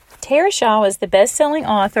Tara Shaw is the best-selling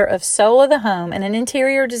author of Soul of the Home and an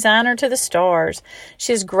interior designer to the stars.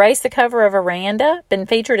 She has graced the cover of Veranda, been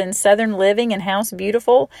featured in Southern Living and House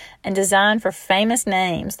Beautiful, and designed for famous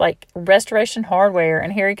names like Restoration Hardware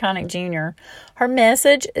and Harry Connick Jr. Her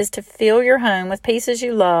message is to fill your home with pieces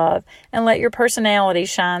you love and let your personality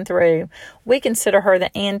shine through. We consider her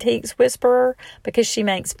the Antiques Whisperer because she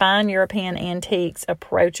makes fine European antiques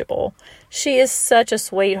approachable. She is such a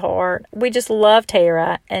sweetheart. We just love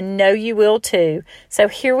Tara and know you will too. So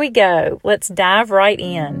here we go. Let's dive right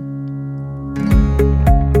in.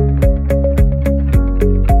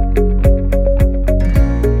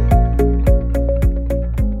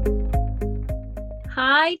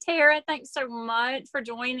 Hi, Tara. Thanks so much for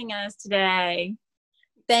joining us today.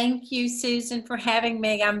 Thank you, Susan, for having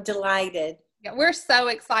me. I'm delighted. Yeah, we're so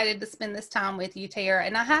excited to spend this time with you, Tara.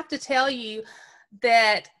 And I have to tell you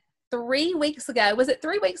that 3 weeks ago, was it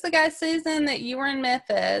 3 weeks ago, Susan, that you were in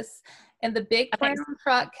Memphis and the big brown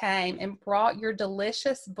truck came and brought your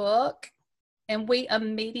delicious book, and we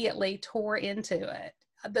immediately tore into it.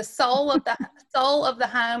 The Soul of the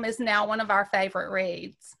Home is now one of our favorite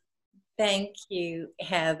reads. Thank you,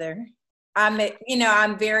 Heather.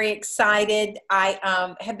 I'm very excited.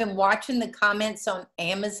 I have been watching the comments on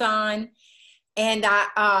Amazon, and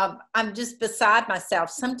I'm just beside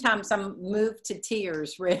myself. Sometimes I'm moved to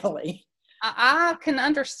tears, really. I can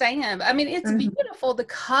understand. I mean, it's beautiful. The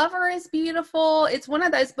cover is beautiful. It's one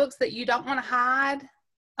of those books that you don't want to hide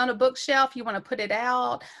on a bookshelf. You want to put it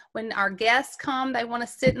out. When our guests come, they want to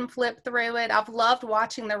sit and flip through it. I've loved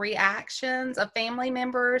watching the reactions of family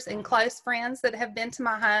members and close friends that have been to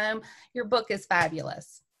my home. Your book is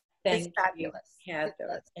fabulous. It's fabulous,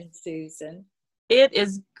 Heather and Susan. It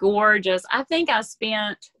is gorgeous. I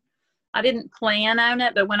didn't plan on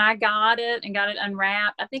it, but when I got it and got it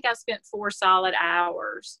unwrapped, I think I spent 4 solid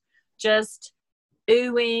hours just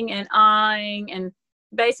oohing and eyeing and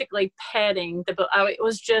basically petting the book. It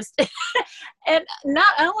was just, and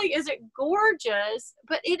not only is it gorgeous,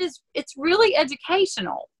 but it's really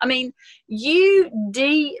educational. I mean, you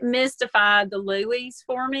demystified the Louis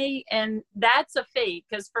for me, and that's a feat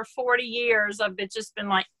because for 40 years I've just been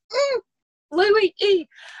like, Louis E.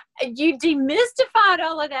 You demystified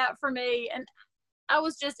all of that for me, and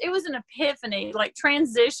it was an epiphany. Like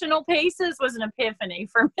transitional pieces was an epiphany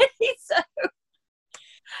for me. So.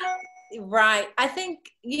 Right. I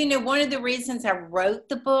think, one of the reasons I wrote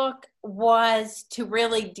the book was to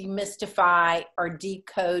really demystify or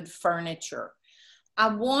decode furniture. I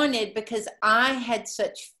wanted, because I had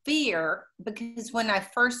such fear, because when I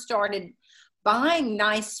first started buying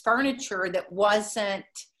nice furniture that wasn't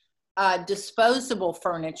disposable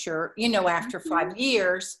furniture, after 5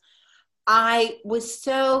 years, I was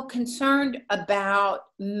so concerned about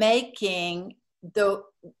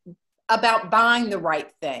about buying the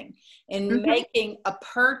right thing and making a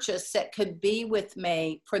purchase that could be with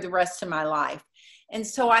me for the rest of my life. And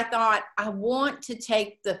so I thought, I want to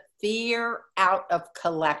take the fear out of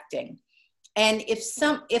collecting. And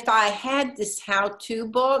if I had this how-to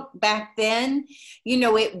book back then,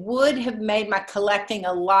 it would have made my collecting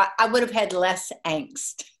I would have had less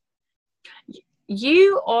angst.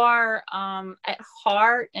 You are at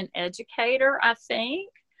heart an educator, I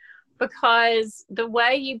think, because the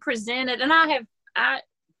way you present it, and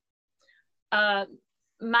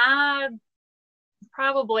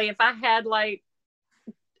probably if I had like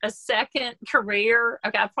a second career,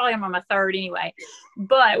 okay, I probably am on my third anyway,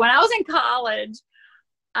 but when I was in college,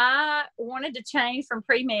 I wanted to change from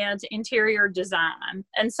pre-med to interior design.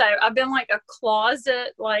 And so I've been like a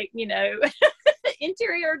closet,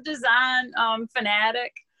 interior design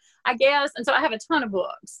fanatic, I guess. And so I have a ton of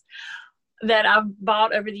books that I've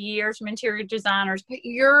bought over the years from interior designers, but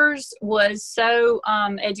yours was so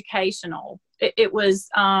educational. It was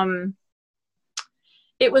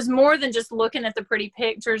more than just looking at the pretty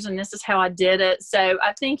pictures and this is how I did it. So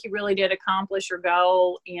I think you really did accomplish your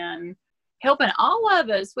goal in helping all of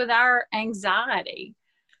us with our anxiety.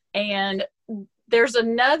 And there's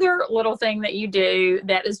another little thing that you do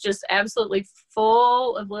that is just absolutely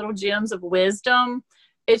full of little gems of wisdom.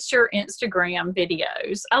 It's your Instagram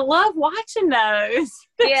videos. I love watching those.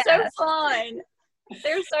 They're so fun.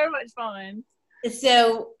 They're so much fun.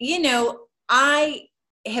 So, I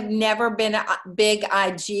have never been a big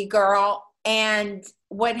IG girl. And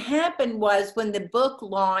what happened was when the book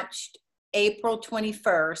launched April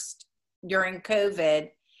 21st during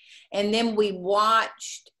COVID, and then we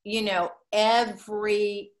watched,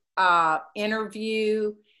 every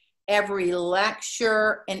interview, every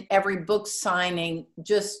lecture, and every book signing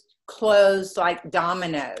just closed like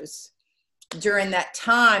dominoes. during that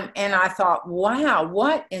time. And I thought, wow,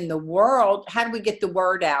 what in the world? How do we get the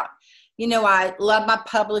word out? You know, I love my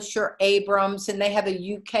publisher, Abrams, and they have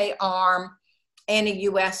a UK arm and a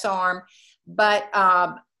US arm. But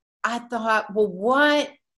I thought, well,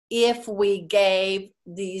 what if we gave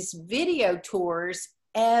these video tours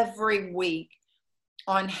every week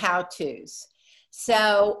on how-tos?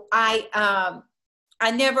 So I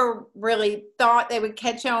never really thought they would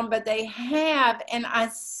catch on, but they have, and I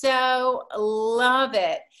so love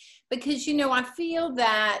it because, you know, I feel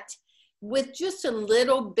that with just a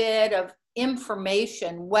little bit of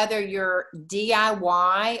information, whether you're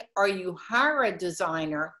DIY or you hire a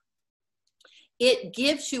designer, it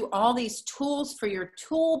gives you all these tools for your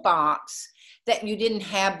toolbox that you didn't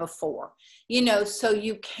have before, you know, so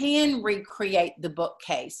you can recreate the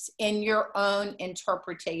bookcase in your own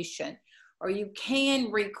interpretation, or you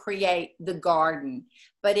can recreate the garden,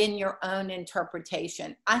 but in your own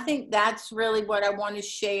interpretation. I think that's really what I want to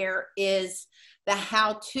share is the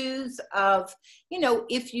how-tos of, you know,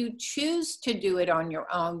 if you choose to do it on your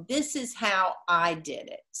own, this is how I did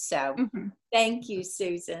it. So thank you,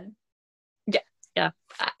 Susan. Yeah.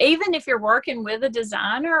 Even if you're working with a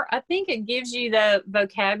designer, I think it gives you the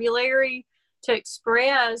vocabulary to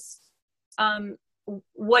express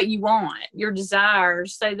what you want, your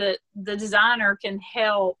desires, so that the designer can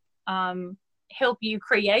help you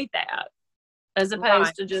create that, as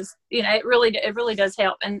opposed to just, you know, it really does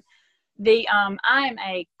help. And I am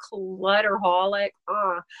a clutterholic,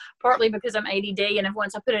 partly because I'm ADD, and if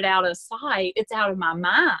once I put it out of sight, it's out of my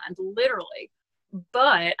mind, literally.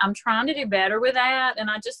 But I'm trying to do better with that. And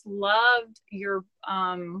I just loved your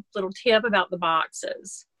little tip about the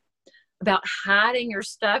boxes, about hiding your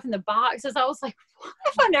stuff in the boxes. I was like, what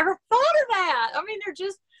if I never thought of that? I mean,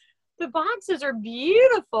 the boxes are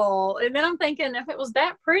beautiful. And then I'm thinking, if it was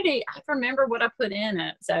that pretty, I remember what I put in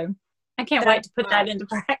it. So I can't wait to put that into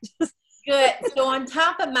practice. Good. So on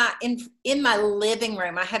top of in my living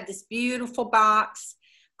room, I have this beautiful box,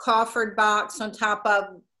 coffered box on top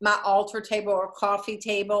of my altar table or coffee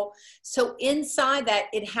table. So inside that,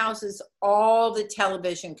 it houses all the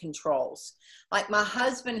television controls. Like my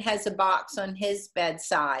husband has a box on his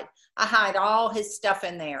bedside. I hide all his stuff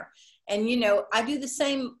in there. And, you know, I do the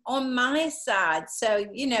same on my side. So,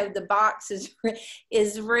 you know, the box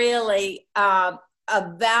is really a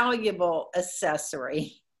valuable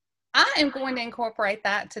accessory. I am going to incorporate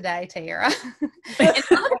that today, Tara. And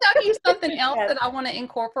I'll tell you something else that I want to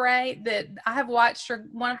incorporate, that I have watched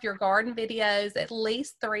one of your garden videos at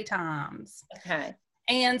least 3 times. Okay.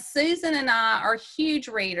 And Susan and I are huge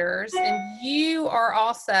readers, and you are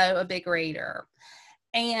also a big reader.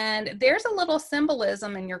 And there's a little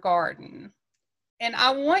symbolism in your garden. And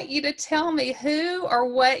I want you to tell me who or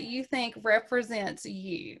what you think represents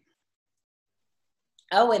you.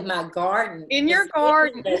 Oh, in my garden. In your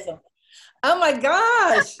garden. Oh my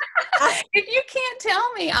gosh. If you can't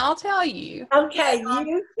tell me, I'll tell you. Okay,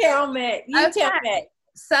 you tell me. Tell me.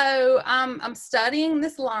 So I'm studying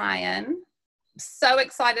this lion. So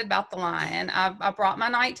excited about the lion. I brought my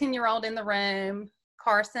 19-year-old in the room.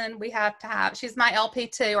 Carson, she's my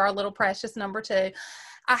LP2, our little precious number 2.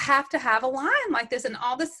 I have to have a lion like this. And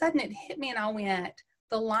all of a sudden it hit me and I went,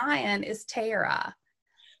 the lion is Tara.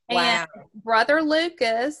 Wow. And Brother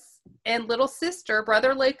Lucas and little sister,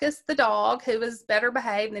 Brother Lucas, the dog, who is better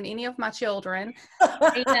behaved than any of my children,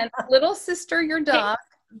 and little sister, your duck,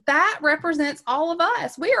 that represents all of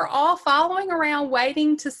us. We are all following around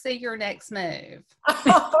waiting to see your next move.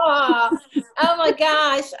 Oh my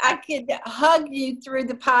gosh. I could hug you through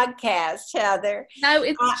the podcast, Heather. No,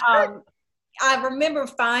 it's true. I remember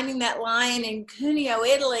finding that lion in Cuneo,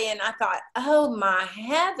 Italy, and I thought, oh my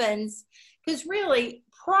heavens, because really,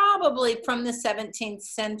 probably from the 17th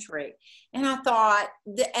century. And I thought,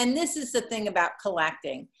 and this is the thing about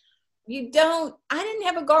collecting. I didn't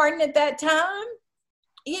have a garden at that time,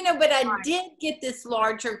 you know, but I did get this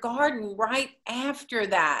larger garden right after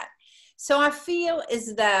that. So I feel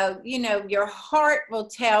as though, you know, your heart will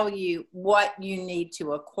tell you what you need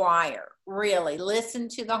to acquire. Really, listen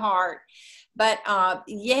to the heart. But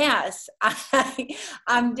yes,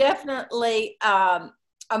 I'm definitely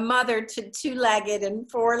a mother to 2-legged and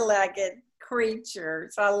 4-legged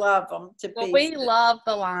creatures. I love them to pieces. We love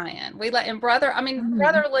the lion.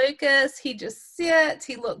 Brother Lucas, he just sits.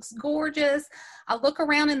 He looks gorgeous. I look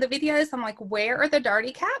around in the videos. I'm like, where are the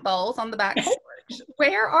dirty cat bowls on the back porch?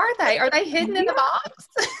 Where are they? Are they hidden in the box?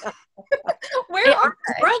 Where are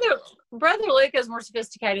they? Brother Luke is more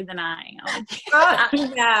sophisticated than I am. Oh,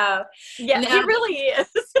 no. Yeah, no. he really is.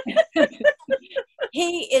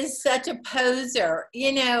 He is such a poser.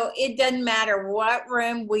 You know, it doesn't matter what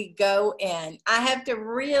room we go in. I have to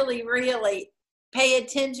really, really pay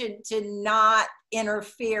attention to not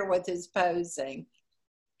interfere with his posing.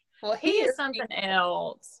 Well, He is something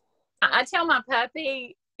else. I tell my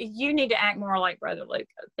puppy, you need to act more like Brother Lucas.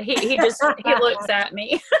 He just he looks at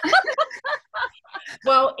me.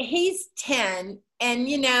 Well, he's 10, and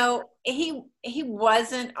you know, he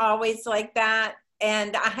wasn't always like that.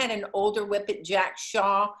 And I had an older Whippet, Jack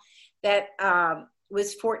Shaw, that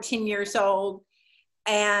was 14 years old,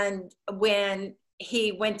 and when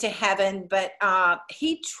he went to heaven, but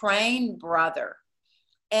he trained Brother,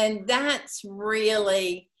 and that's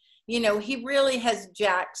really, you know, he really has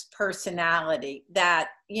Jack's personality, that,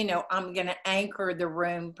 you know, I'm going to anchor the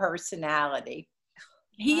room personality.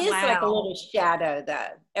 He is like a little shadow, though,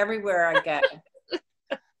 everywhere I go.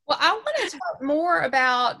 Well, I want to talk more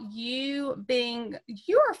about you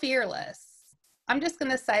are fearless. I'm just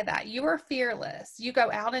going to say that. You are fearless. You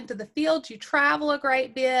go out into the field, you travel a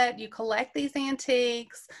great bit, you collect these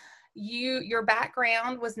antiques. Your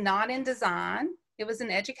background was not in design, it was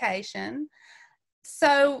in education.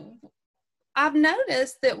 So I've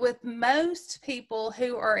noticed that with most people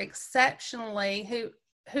who are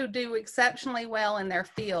who do exceptionally well in their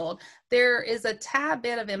field, there is a tad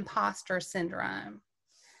bit of imposter syndrome.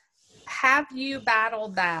 Have you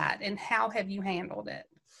battled that, and how have you handled it?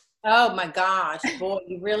 Oh my gosh, boy,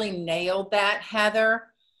 you really nailed that, Heather,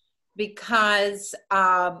 because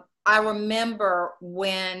I remember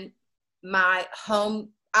when Veranda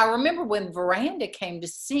came to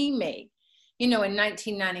see me, you know, in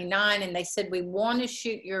 1999, and they said, we want to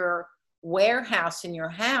shoot your warehouse in your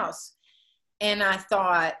house. And I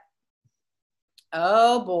thought,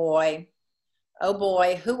 oh boy,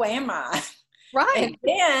 who am I? Right. And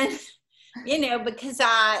then, you know, because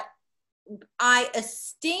I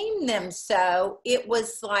esteem them so, it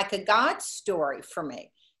was like a God story for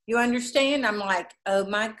me. You understand? I'm like, oh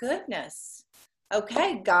my goodness.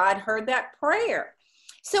 Okay, God heard that prayer.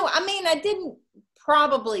 So, I mean, I didn't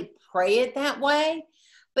probably pray it that way,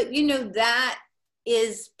 but you know, that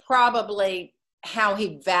is probably how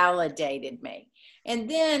he validated me. And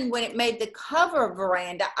then when it made the cover of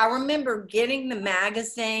Veranda, I remember getting the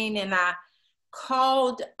magazine, and I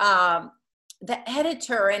called the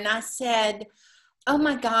editor and I said, oh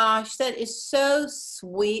my gosh, that is so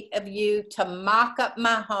sweet of you to mock up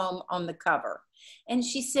my home on the cover. And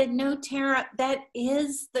she said, no, Tara, that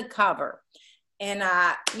is the cover. And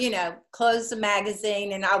I, you know, closed the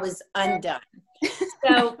magazine and I was undone.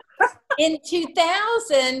 So in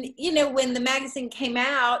 2000, you know, when the magazine came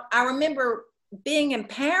out, I remember being in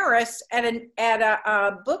Paris at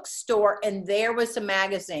a bookstore, and there was a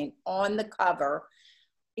magazine on the cover,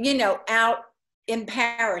 you know, out in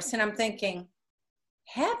Paris. And I'm thinking,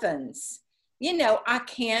 heavens, you know,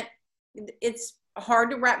 it's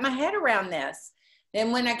hard to wrap my head around this.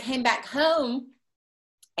 Then when I came back home,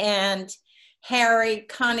 and Harry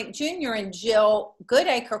Connick Jr. and Jill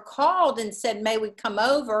Goodacre called and said, may we come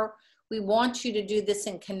over? We want you to do this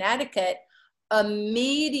in Connecticut.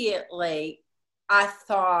 Immediately, I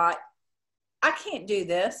thought, I can't do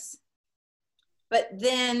this. But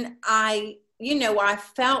then I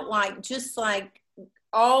felt like, just like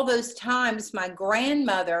all those times my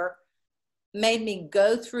grandmother made me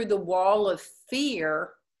go through the wall of fear,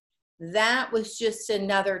 that was just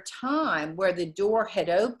another time where the door had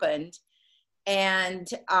opened. And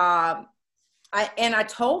I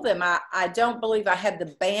told them, I don't believe I had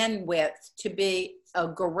the bandwidth to be a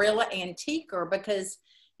guerrilla antiquer, because,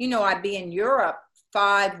 you know, I'd be in Europe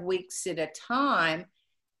 5 weeks at a time,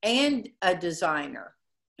 and a designer.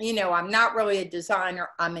 You know, I'm not really a designer,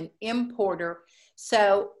 I'm an importer.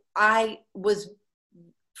 So I was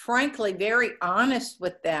frankly very honest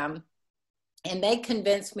with them, and they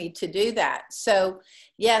convinced me to do that. So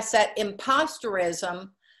yes, that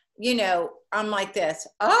imposterism, you know, I'm like this,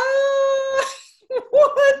 what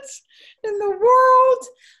in the world?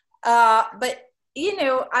 But, you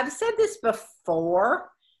know, I've said this before,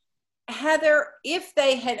 Heather, if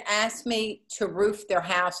they had asked me to roof their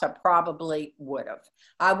house, I probably would have.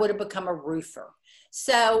 I would have become a roofer.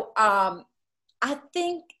 So I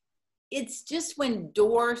think it's just when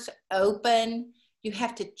doors open, you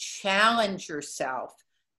have to challenge yourself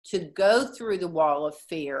to go through the wall of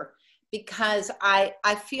fear, because I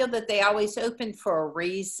feel that they always open for a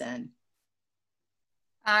reason.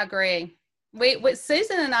 I agree.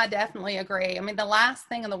 Susan and I definitely agree. I mean, the last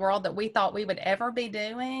thing in the world that we thought we would ever be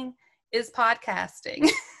doing is podcasting.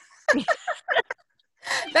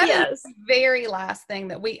 That is the very last thing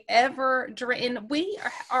that we ever dreamed. And we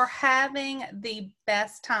are having the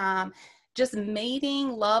best time. just meeting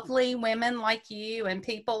lovely women like you and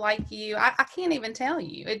people like you. I can't even tell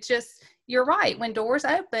you. It just, you're right. When doors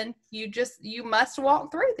open, you must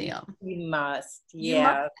walk through them. You must. You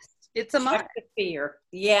Yeah. must. It's a must. Check the fear.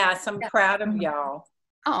 Yes, I'm proud of y'all.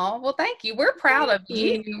 Oh, well, thank you. We're proud of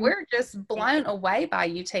you. you. We're just blown away by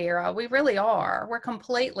you, Tara. We really are. We're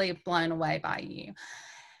completely blown away by you.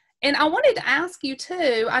 And I wanted to ask you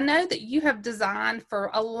too, I know that you have designed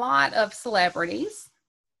for a lot of celebrities.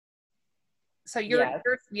 So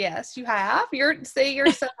yes, you have. You're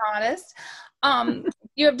so honest.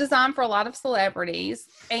 You have designed for a lot of celebrities,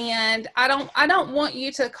 and I don't want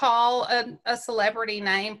you to call a celebrity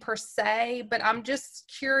name per se, but I'm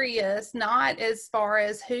just curious, not as far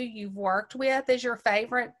as who you've worked with as your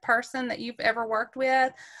favorite person that you've ever worked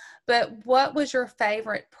with, but what was your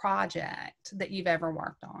favorite project that you've ever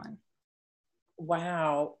worked on?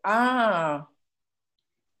 Wow.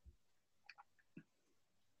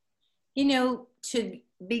 To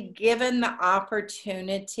be given the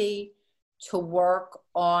opportunity to work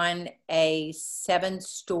on a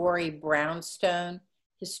 7-story brownstone,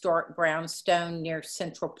 historic brownstone near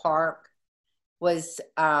Central Park was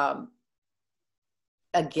a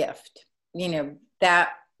gift. That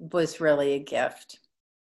was really a gift.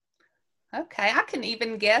 Okay, I can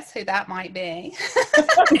even guess who that might be.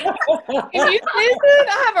 If you listen,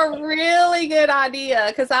 I have a really good idea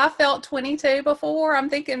because I felt 22 before. I'm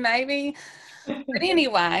thinking maybe, but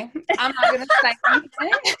anyway, I'm not going to say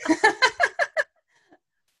anything.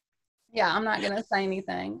 Yeah, I'm not going to say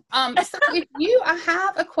anything. So I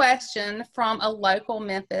have a question from a local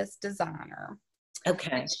Memphis designer.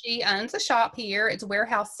 Okay. She owns a shop here. It's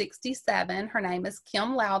Warehouse 67. Her name is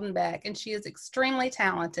Kim Loudenbeck, and she is extremely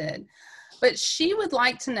talented. But she would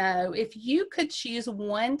like to know, if you could choose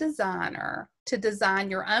one designer to design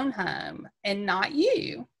your own home and not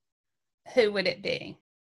you, who would it be?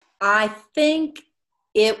 I think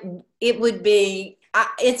it would be,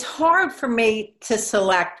 it's hard for me to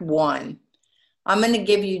select one. I'm going to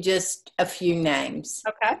give you just a few names.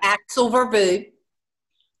 Okay. Axel Vervoet,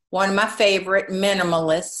 one of my favorite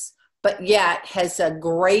minimalists, but yet has a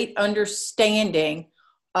great understanding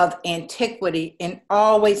of antiquity and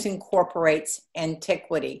always incorporates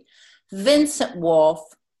antiquity. Vincent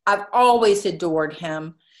Wolf, I've always adored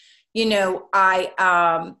him. He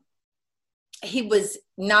was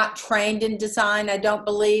not trained in design, I don't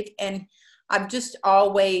believe, and I've just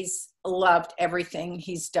always loved everything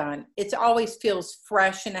he's done. It always feels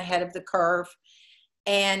fresh and ahead of the curve.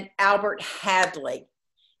 And Albert Hadley,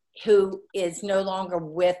 who is no longer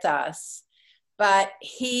with us, but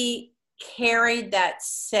he carried that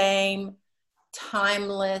same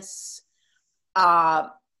timeless,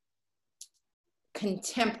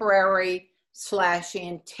 contemporary /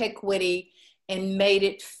 antiquity and made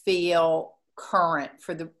it feel current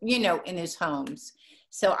for in his homes.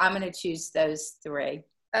 So I'm going to choose those 3.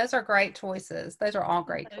 Those are great choices. Those are all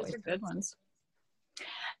great choices. Those are good ones.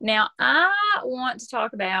 Now, I want to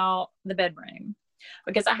talk about the bedroom,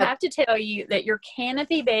 because I have to tell you that your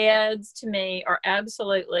canopy beds to me are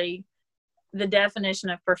absolutely the definition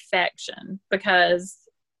of perfection, because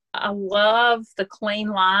I love the clean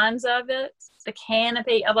lines of it. The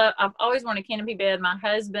canopy, I've always wanted a canopy bed. My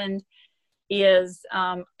husband is,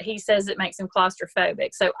 he says it makes him claustrophobic.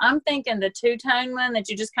 So I'm thinking the 2-tone one that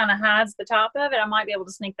you just kind of hides the top of it, I might be able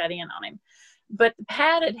to sneak that in on him. But the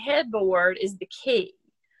padded headboard is the key,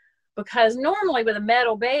 because normally with a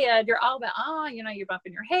metal bed, you're all about, you're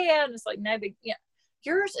bumping your head, and it's like no big,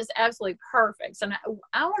 yours is absolutely perfect. So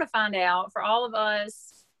I want to find out, for all of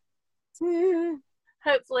us,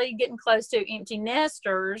 hopefully getting close to empty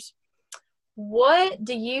nesters, what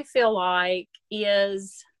do you feel like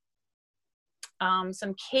is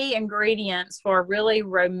some key ingredients for a really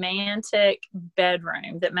romantic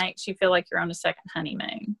bedroom that makes you feel like you're on a second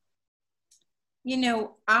honeymoon?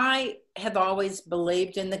 I have always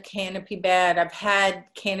believed in the canopy bed. I've had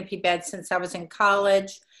canopy beds since I was in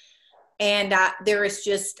college. And there is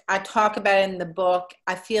just, I talk about it in the book,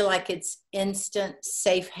 I feel like it's instant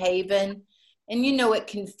safe haven. And it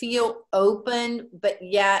can feel open, but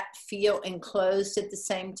yet feel enclosed at the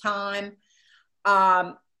same time.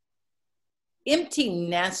 Empty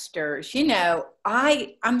nesters,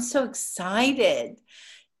 I'm so excited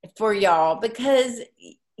for y'all, because,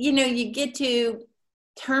 you get to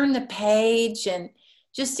turn the page and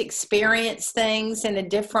just experience things in a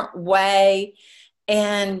different way.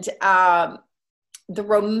 And the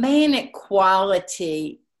romantic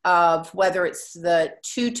quality of whether it's the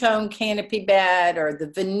 2-tone canopy bed or the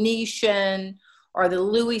Venetian or the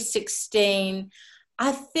Louis XVI,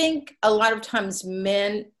 I think a lot of times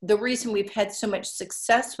men, the reason we've had so much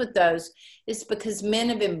success with those is because men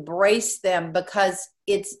have embraced them, because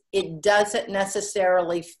it doesn't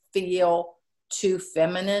necessarily feel too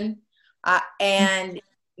feminine. And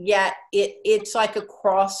yet it's like a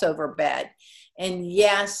crossover bed. And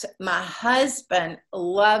yes, my husband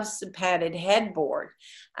loves the padded headboard.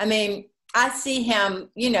 I mean, I see him,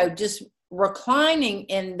 just reclining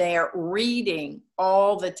in there reading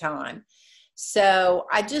all the time. So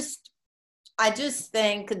I just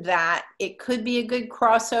think that it could be a good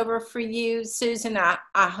crossover for you, Susan. I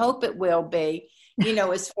hope it will be,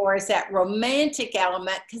 as far as that romantic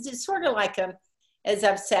element, because it's sort of like as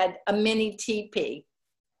I've said, a mini teepee.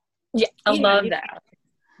 Yeah, I love that.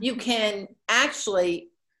 You can actually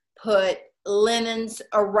put linens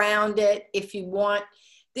around it if you want.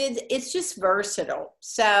 It's just versatile.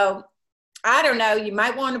 So I don't know, you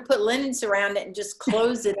might want to put linens around it and just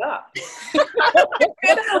close it up. I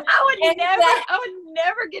would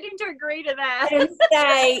never get him to agree to that. And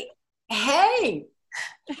say, hey,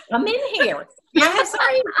 I'm in here. I have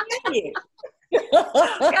something to tell you. Got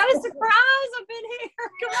a surprise up in here.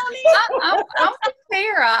 Come on in. I'm with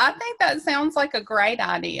Sarah. I think that sounds like a great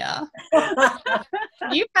idea.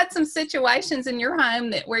 You've had some situations in your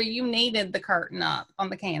home where you needed the curtain up on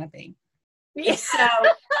the canopy. Yeah. So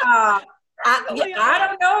I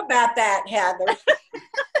don't know about that, Heather.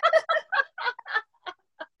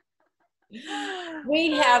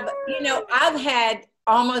 We have, I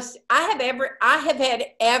have had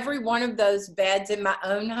every one of those beds in my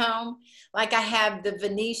own home. Like I have the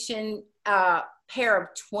Venetian pair of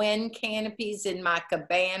twin canopies in my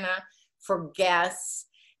cabana for guests.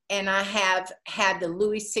 And I have had the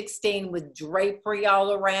Louis XVI with drapery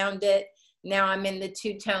all around it. Now I'm in the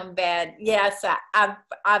two-tone bed. Yes, I've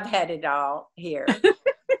had it all here.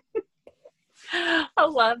 I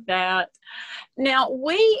love that. Now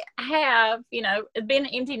we have, being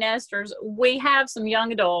empty nesters, we have some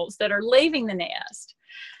young adults that are leaving the nest.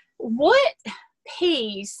 What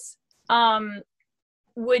piece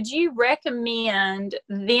would you recommend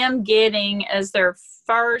them getting as their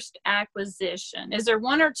first acquisition? Is there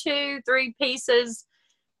one or two, three pieces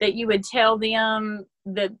that you would tell them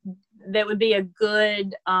that would be a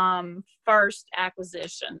good first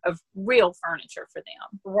acquisition of real furniture for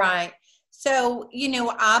them? Right. So,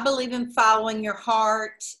 I believe in following your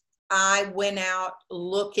heart. I went out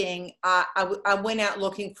looking. I went out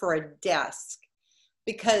looking for a desk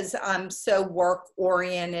because I'm so work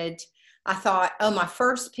oriented. I thought, my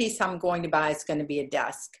first piece I'm going to buy is going to be a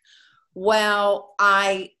desk. Well,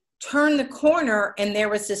 I turned the corner and there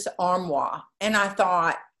was this armoire, and I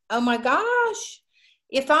thought, oh my gosh,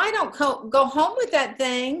 if I don't go home with that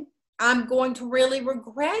thing, I'm going to really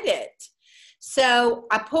regret it. So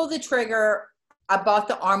I pulled the trigger. I bought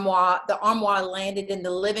the armoire. The armoire landed in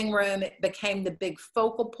the living room. It became the big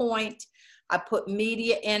focal point. I put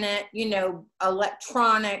media in it,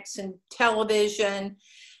 electronics and television.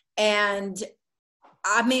 And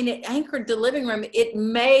I mean, it anchored the living room.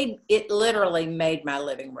 It literally made my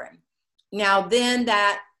living room. Now then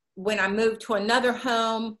when I moved to another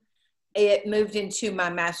home, it moved into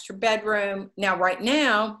my master bedroom. Now, right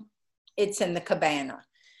now, it's in the cabana.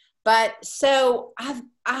 But so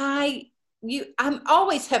I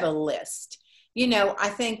always have a list. I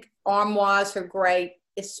think armoires are great,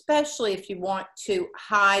 especially if you want to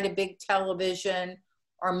hide a big television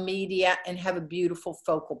or media and have a beautiful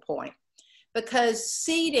focal point. Because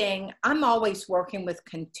seating, I'm always working with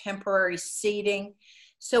contemporary seating.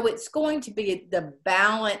 So it's going to be the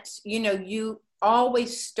balance. You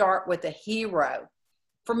always start with a hero.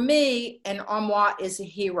 For me, an armoire is a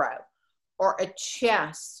hero, or a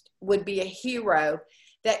chest would be a hero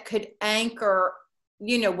that could anchor,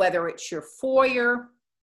 whether it's your foyer,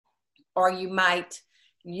 or you might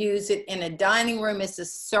use it in a dining room as a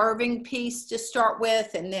serving piece to start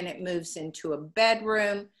with, and then it moves into a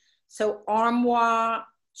bedroom. So armoire,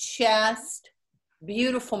 chest,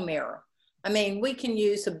 beautiful mirror. I mean, we can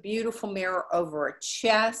use a beautiful mirror over a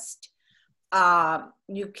chest.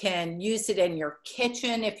 You can use it in your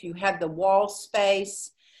kitchen if you have the wall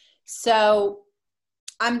space. So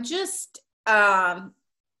I'm just, I'm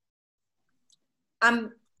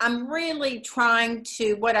really trying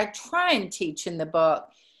to, what I try and teach in the book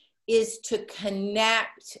is to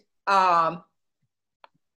connect to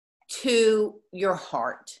your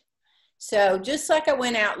heart. So just like I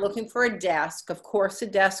went out looking for a desk, of course, a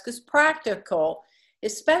desk is practical,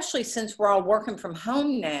 especially since we're all working from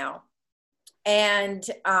home now. And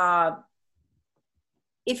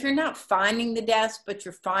if you're not finding the desk, but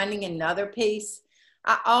you're finding another piece,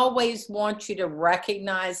 I always want you to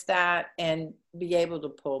recognize that and be able to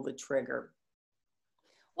pull the trigger.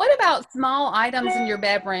 What about small items in your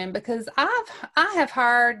bedroom? Because I have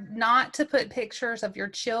heard not to put pictures of your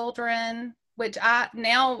children, which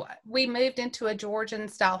we moved into a Georgian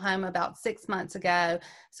style home about 6 months ago.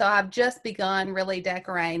 So I've just begun really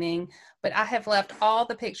decorating, but I have left all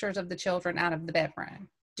the pictures of the children out of the bedroom.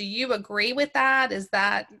 Do you agree with that? Is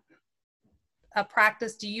that a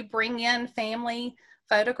practice? Do you bring in family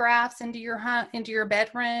photographs into your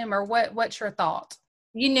bedroom, or what's your thought?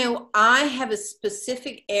 I have a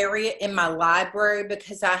specific area in my library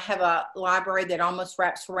because I have a library that almost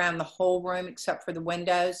wraps around the whole room except for the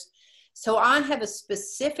windows. So I have a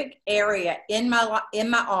specific area in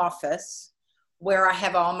my office where I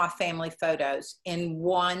have all my family photos in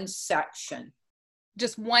one section.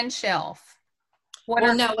 Just one shelf?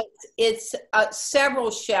 No, it's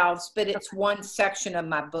several shelves, but it's one section of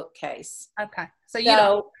my bookcase. Okay. So you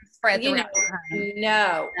don't spread throughout the home.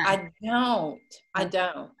 No, I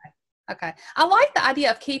don't. Okay. I like the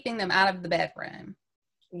idea of keeping them out of the bedroom.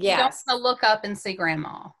 Yes. You don't want to look up and see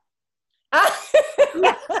grandma.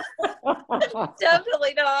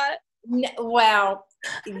 Definitely not. Well,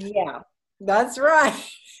 yeah, that's right.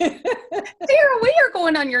 Sarah, we are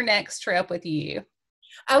going on your next trip with you.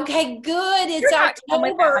 Okay, good. It's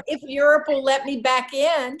October. If Europe will let me back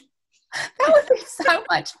in. That would be so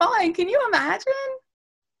much fun. Can you imagine?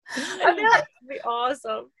 I feel like it would be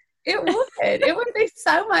awesome. It would. It would be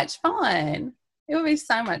so much fun. It would be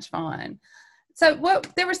so much fun. So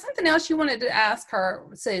there was something else you wanted to ask her,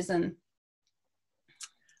 Susan.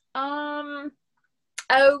 Oh,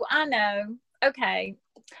 I know. Okay.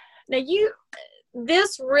 Now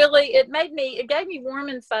it gave me warm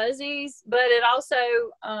and fuzzies, but it also,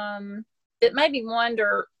 it made me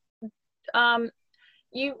wonder,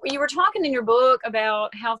 you were talking in your book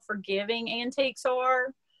about how forgiving antiques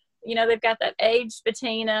are. They've got that aged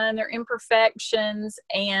patina and their imperfections,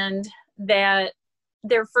 and that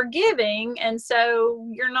they're forgiving. And so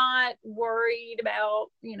you're not worried about,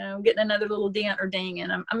 getting another little dent or ding in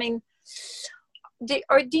them. I mean, do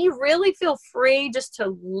you really feel free just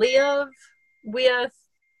to live with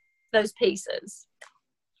those pieces?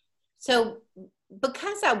 So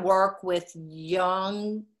because I work with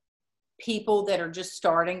young people that are just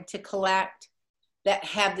starting to collect, that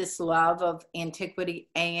have this love of antiquity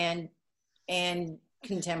and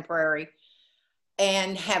contemporary,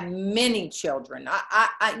 and have many children.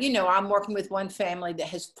 I'm working with one family that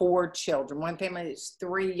has 4 children, one family that's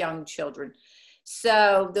 3 young children.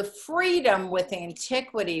 So the freedom with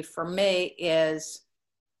antiquity for me is,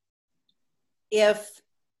 if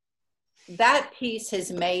that piece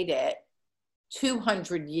has made it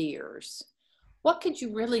 200 years, what could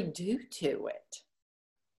you really do to it?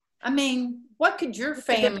 I mean, what could your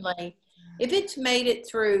family, if it's made it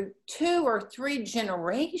through 2 or 3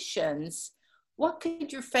 generations, what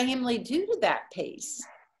could your family do to that piece?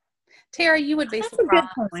 Tara, you would be surprised.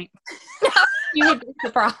 That's a good point. You would be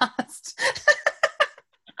surprised.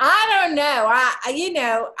 I don't know.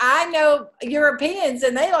 I know Europeans,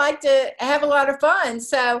 and they like to have a lot of fun.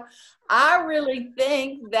 So I really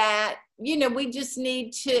think that, we just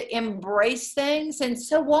need to embrace things. And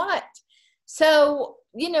so what? So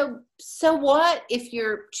what if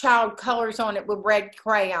your child colors on it with red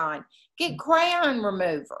crayon? Get crayon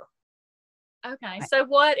remover. Okay. So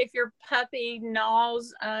what if your puppy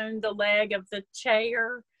gnaws on the leg of the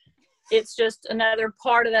chair? It's just another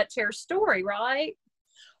part of that chair story, right?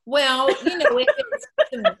 Well, if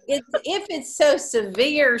it's so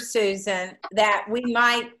severe, Susan, that we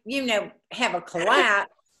might, have a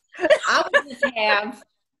collapse, I would just have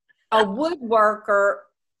a woodworker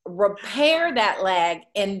repair that leg.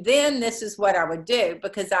 And then this is what I would do,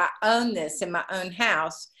 because I own this in my own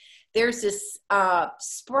house. There's this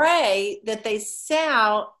spray that they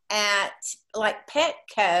sell at like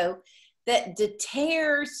Petco that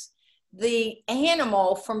deters the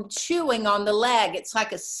animal from chewing on the leg. It's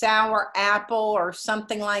like a sour apple or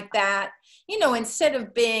something like that. Instead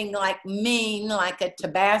of being like mean, like a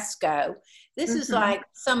Tabasco, this is like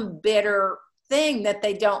some bitter thing that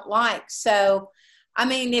they don't like. So, I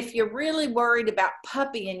mean, if you're really worried about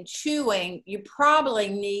puppy and chewing, you probably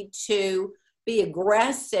need to be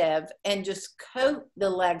aggressive and just coat the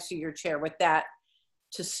legs of your chair with that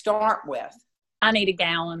to start with. I need a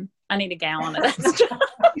gallon of that.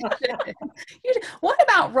 What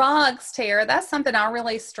about rugs, Tara? That's something I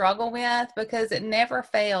really struggle with, because it never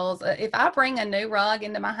fails. If I bring a new rug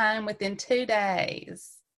into my home, within 2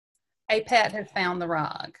 days, a pet has found the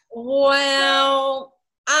rug. Well,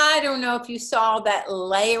 I don't know if you saw that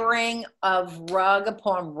layering of rug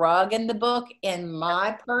upon rug in the book in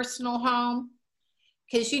my personal home.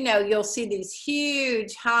 Because, you'll see these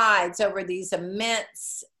huge hides over these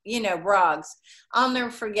immense rugs. I'll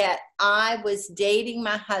never forget. I was dating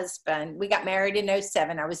my husband. We got married in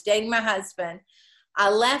 '07. I was dating my husband. I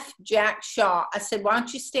left Jack Shaw. I said, why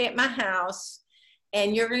don't you stay at my house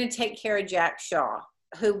and you're going to take care of Jack Shaw,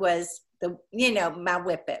 who was my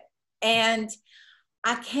whippet. And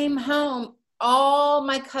I came home, all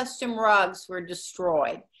my custom rugs were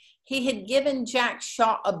destroyed. He had given Jack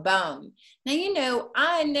Shaw a bone. Now,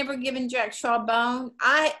 I had never given Jack Shaw a bone.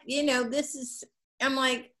 I'm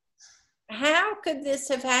like, how could this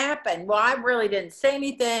have happened? Well, I really didn't say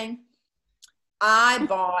anything. I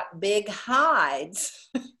bought big hides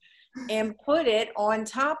and put it on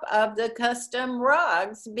top of the custom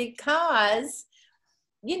rugs because,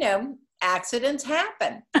 accidents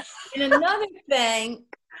happen. And another thing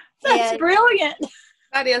That's brilliant.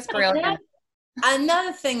 That is brilliant.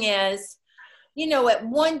 Another thing is, at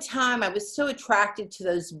one time I was so attracted to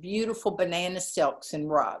those beautiful banana silks and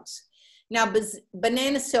rugs. Now,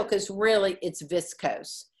 banana silk is it's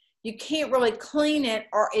viscose. You can't really clean it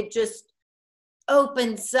or it just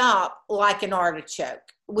opens up like an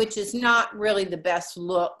artichoke, which is not really the best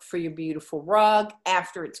look for your beautiful rug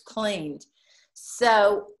after it's cleaned.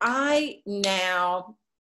 So I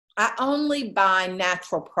only buy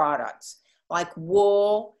natural products like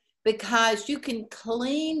wool, because you can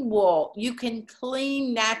clean wool. You can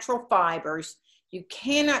clean natural fibers. You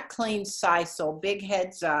cannot clean sisal, big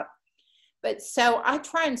heads up. But so I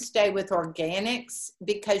try and stay with organics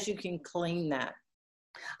because you can clean that.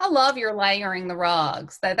 I love your layering the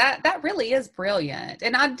rugs. That really is brilliant.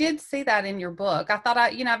 And I did see that in your book. I thought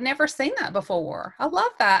I've never seen that before. I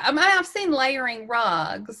love that. I mean, I've seen layering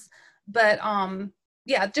rugs, but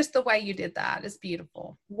yeah, just the way you did that is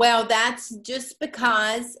beautiful. Well, that's just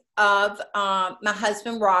because of my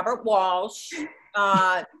husband, Robert Walsh.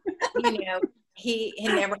 He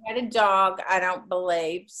never had a dog, I don't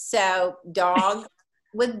believe. So dog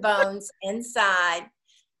with bones inside,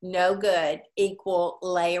 no good, equal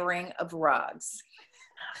layering of rugs.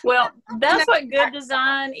 Well, that's what good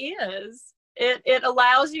design is. It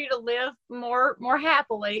allows you to live more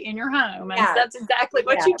happily in your home. And that's exactly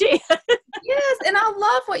what you did. Yes. And I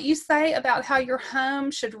love what you say about how your home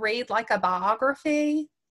should read like a biography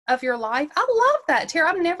of your life. I love that, Tara.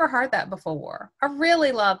 I've never heard that before. I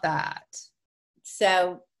really love that.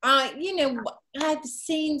 So, I've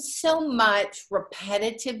seen so much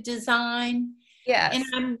repetitive design. Yes.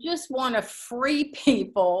 And I just want to free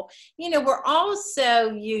people. We're all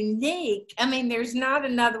so unique. I mean, there's not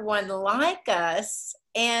another one like us.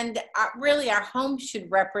 And really, our home should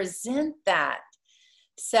represent that.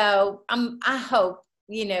 So I hope,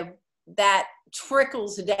 that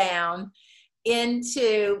trickles down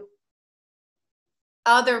into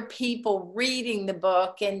other people reading the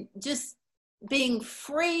book and just being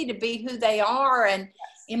free to be who they are and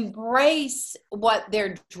embrace what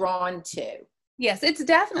they're drawn to. Yes, it's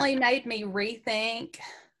definitely made me rethink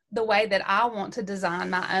the way that I want to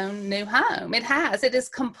design my own new home. It has. It has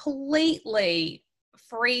completely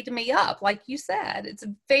freed me up. Like you said, it's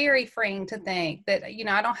very freeing to think that,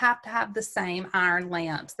 I don't have to have the same iron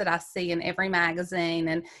lamps that I see in every magazine.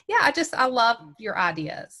 And yeah, I love your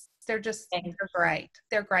ideas. They're great.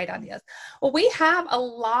 They're great ideas. Well, we have a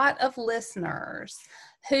lot of listeners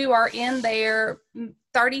who are in their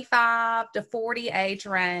 35 to 40 age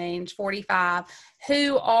range, 45,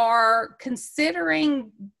 who are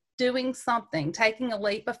considering doing something, taking a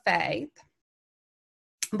leap of faith,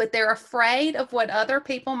 but they're afraid of what other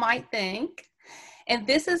people might think. And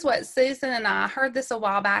this is what Susan and I heard this a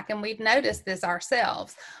while back, and we've noticed this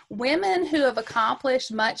ourselves. Women who have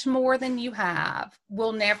accomplished much more than you have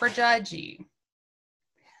will never judge you.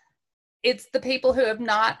 It's the people who have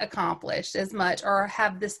not accomplished as much or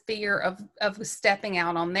have this fear of stepping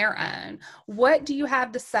out on their own. What do you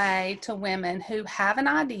have to say to women who have an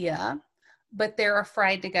idea, but they're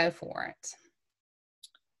afraid to go for it?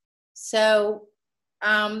 So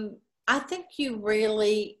I think you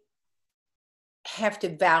really have to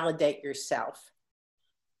validate yourself,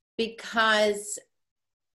 because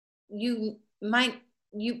you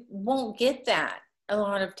won't get that a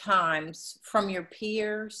lot of times from your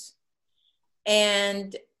peers.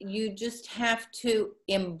 And you just have to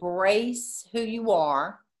embrace who you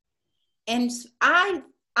are. And I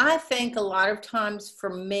think a lot of times for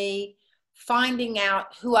me, finding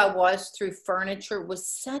out who I was through furniture was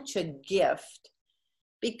such a gift,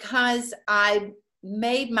 because I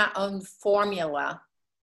made my own formula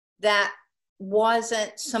that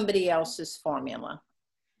wasn't somebody else's formula.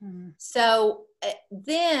 Mm-hmm. So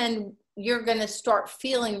then you're going to start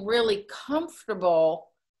feeling really comfortable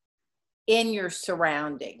in your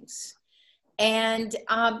surroundings. And,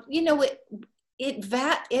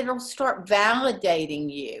 it'll start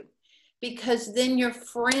validating you, because then your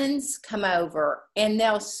friends come over and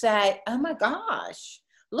they'll say, oh my gosh,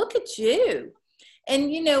 look at you.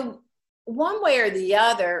 And one way or the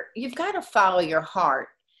other, you've got to follow your heart,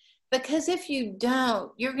 because if you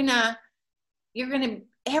don't, you're gonna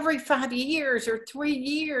every 5 years or 3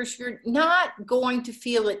 years, you're not going to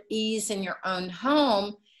feel at ease in your own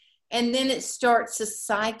home, and then it starts a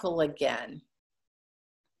cycle again.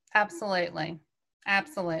 Absolutely.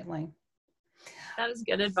 Absolutely. That is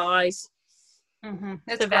good advice. Mm-hmm.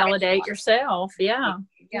 To validate yourself. Yeah.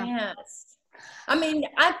 Yes. I mean,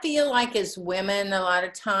 I feel like as women, a lot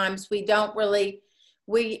of times we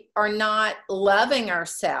are not loving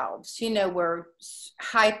ourselves. We're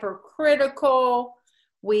hypercritical.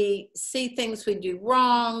 We see things we do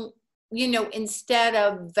wrong, instead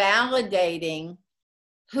of validating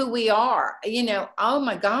who we are. Oh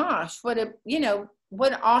my gosh, what an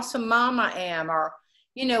awesome mom I am, or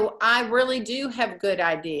I really do have good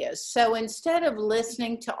ideas. So instead of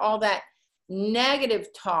listening to all that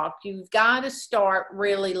negative talk, you've got to start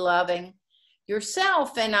really loving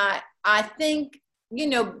yourself. And I think,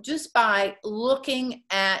 just by looking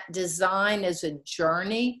at design as a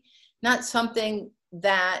journey, not something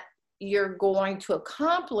that you're going to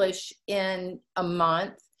accomplish in a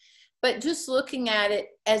month, but just looking at it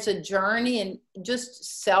as a journey and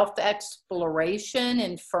just self-exploration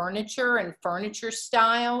and furniture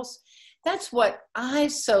styles. That's what I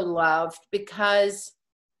so loved, because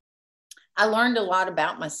I learned a lot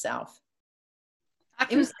about myself.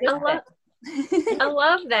 It was good. I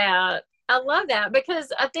love that. I love that,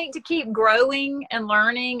 because I think to keep growing and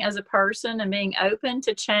learning as a person and being open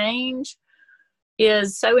to change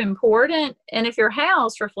is so important. And if your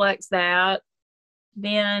house reflects that,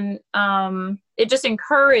 then it just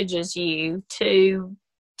encourages you to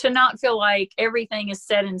not feel like everything is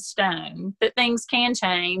set in stone, that things can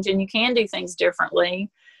change and you can do things differently,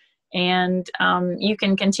 and you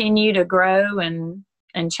can continue to grow and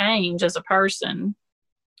change as a person.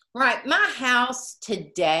 Right. My house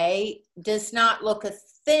today does not look a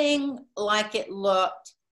thing like it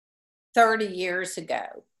looked 30 years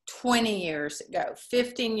ago, 20 years ago,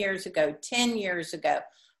 15 years ago, 10 years ago,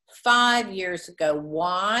 5 years ago.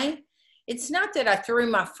 Why? It's not that I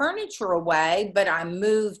threw my furniture away, but I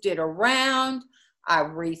moved it around. I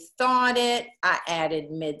rethought it. I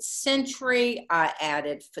added mid-century. I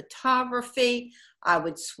added photography. I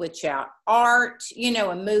would switch out art,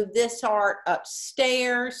 and move this art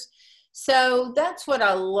upstairs. So that's what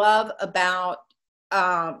I love about,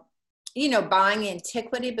 buying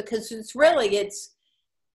antiquity, because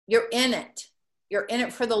you're in it. You're in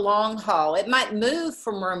it for the long haul. It might move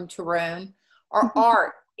from room to room, or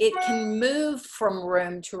art. It can move from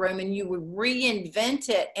room to room, and you would reinvent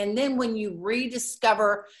it. And then when you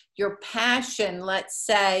rediscover your passion, let's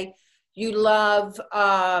say you love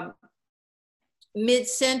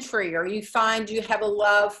mid-century, or you find you have a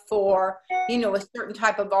love for, a certain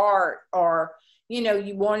type of art, or,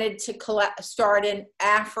 you wanted to start an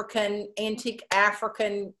antique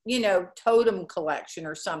African, totem collection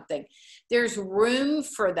or something. There's room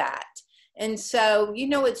for that. And so,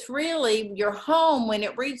 it's really your home. When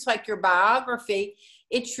it reads like your biography,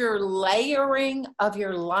 it's your layering of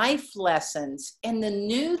your life lessons and the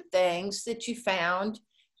new things that you found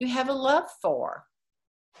you have a love for.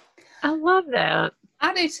 I love that.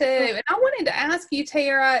 I do too. And I wanted to ask you,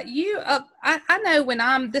 Tara, I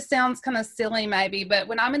know this sounds kind of silly maybe, but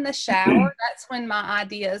when I'm in the shower, that's when my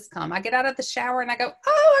ideas come. I get out of the shower and I go,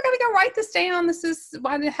 oh, I got to go write this down.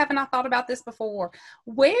 Why haven't I thought about this before?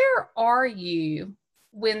 Where are you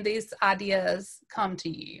when these ideas come to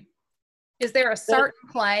you? Is there a certain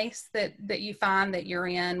place that you find that you're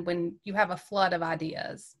in when you have a flood of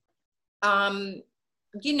ideas?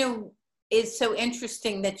 It's so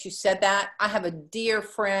interesting that you said that. I have a dear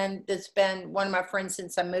friend that's been one of my friends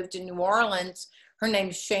since I moved to New Orleans. Her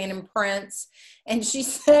name's Shannon Prince. And she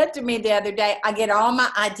said to me the other day, I get all my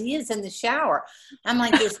ideas in the shower. I'm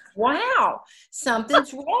like this, wow,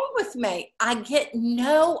 something's wrong with me. I get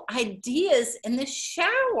no ideas in the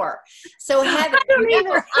shower. So Heather,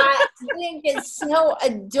 I think it's so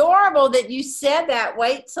adorable that you said that.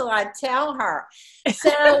 Wait till I tell her.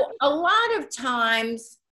 So a lot of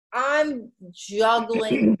times, I'm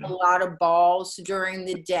juggling a lot of balls during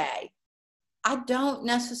the day. I don't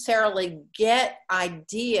necessarily get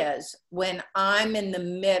ideas when I'm in the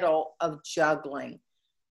middle of juggling.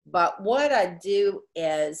 But what I do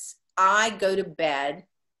is I go to bed,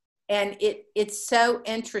 and it's so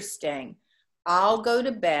interesting. I'll go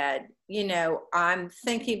to bed, I'm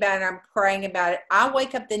thinking about it, I'm praying about it. I'll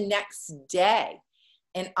wake up the next day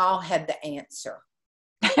and I'll have the answer.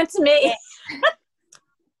 That's me.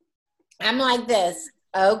 I'm like this.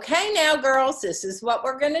 Okay, now, girls, this is what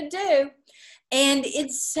we're going to do. And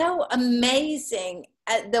it's so amazing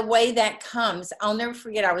the way that comes. I'll never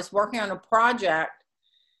forget, I was working on a project,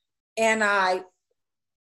 and I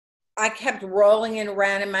kept rolling it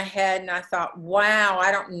around in my head, and I thought, wow,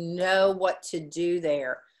 I don't know what to do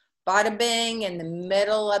there. Bada bing, in the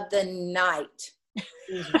middle of the night,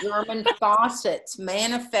 these German faucets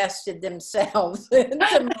manifested themselves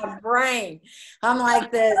into my brain. I'm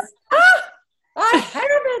like this, I have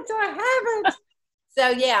it. So,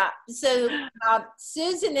 yeah. So,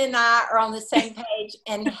 Susan and I are on the same page,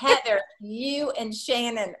 and Heather, you and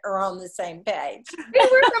Shannon are on the same page.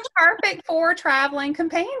 We're the perfect 4 traveling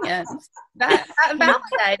companions. That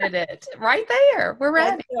validated it right there. We're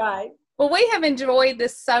ready. That's right. Well, we have enjoyed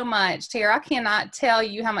this so much, Tara. I cannot tell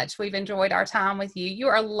you how much we've enjoyed our time with you. You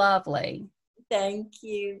are lovely. Thank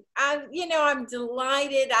you. I'm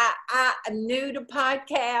delighted. I'm new to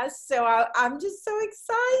podcasts, so I'm just so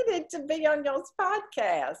excited to be on y'all's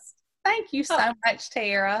podcast. Thank you so much,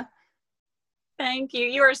 Tara. Thank you.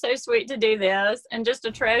 You are so sweet to do this, and just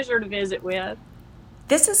a treasure to visit with.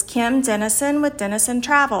 This is Kim Dennison with Dennison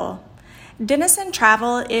Travel. Dennison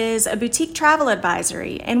Travel is a boutique travel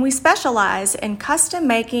advisory, and we specialize in custom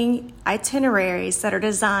making itineraries that are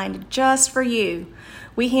designed just for you.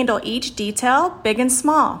 We handle each detail, big and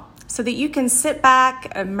small, so that you can sit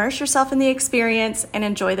back, immerse yourself in the experience, and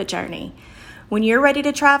enjoy the journey. When you're ready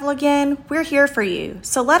to travel again, we're here for you,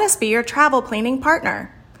 so let us be your travel planning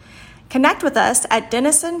partner. Connect with us at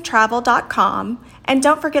DennisonTravel.com, and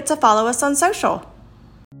don't forget to follow us on social.